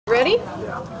ready?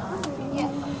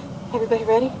 Everybody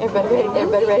ready? Everybody ready?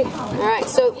 Everybody ready? Alright,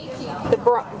 so the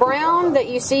brown that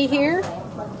you see here,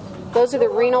 those are the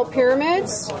renal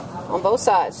pyramids on both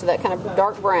sides, so that kind of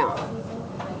dark brown.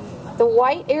 The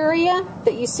white area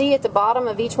that you see at the bottom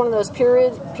of each one of those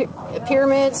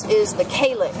pyramids is the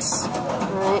calyx.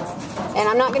 Alright? And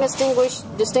I'm not going to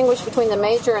distinguish between the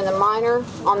major and the minor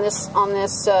on this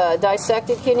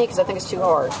dissected kidney because I think it's too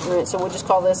hard. Alright? So we'll just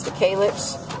call this the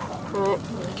calyx. Alright?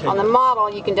 On the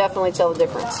model, you can definitely tell the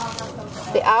difference.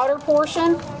 The outer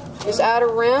portion, this outer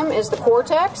rim, is the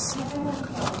cortex.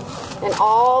 And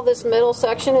all this middle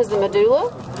section is the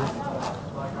medulla.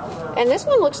 And this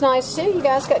one looks nice too. You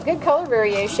guys got good color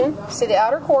variation. See, the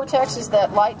outer cortex is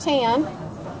that light tan,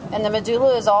 and the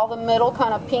medulla is all the middle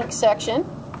kind of pink section.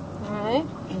 All right.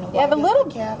 You have a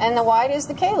little, and the white is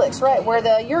the calyx, right, where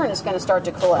the urine is going to start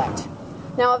to collect.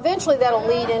 Now, eventually, that'll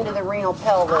lead into the renal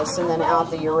pelvis and then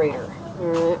out the ureter. All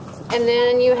right. And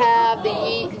then you have the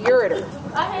ureter,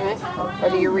 right, or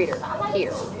the ureter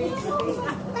here.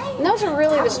 And those are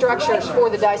really the structures for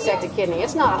the dissected kidney.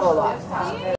 It's not a whole lot.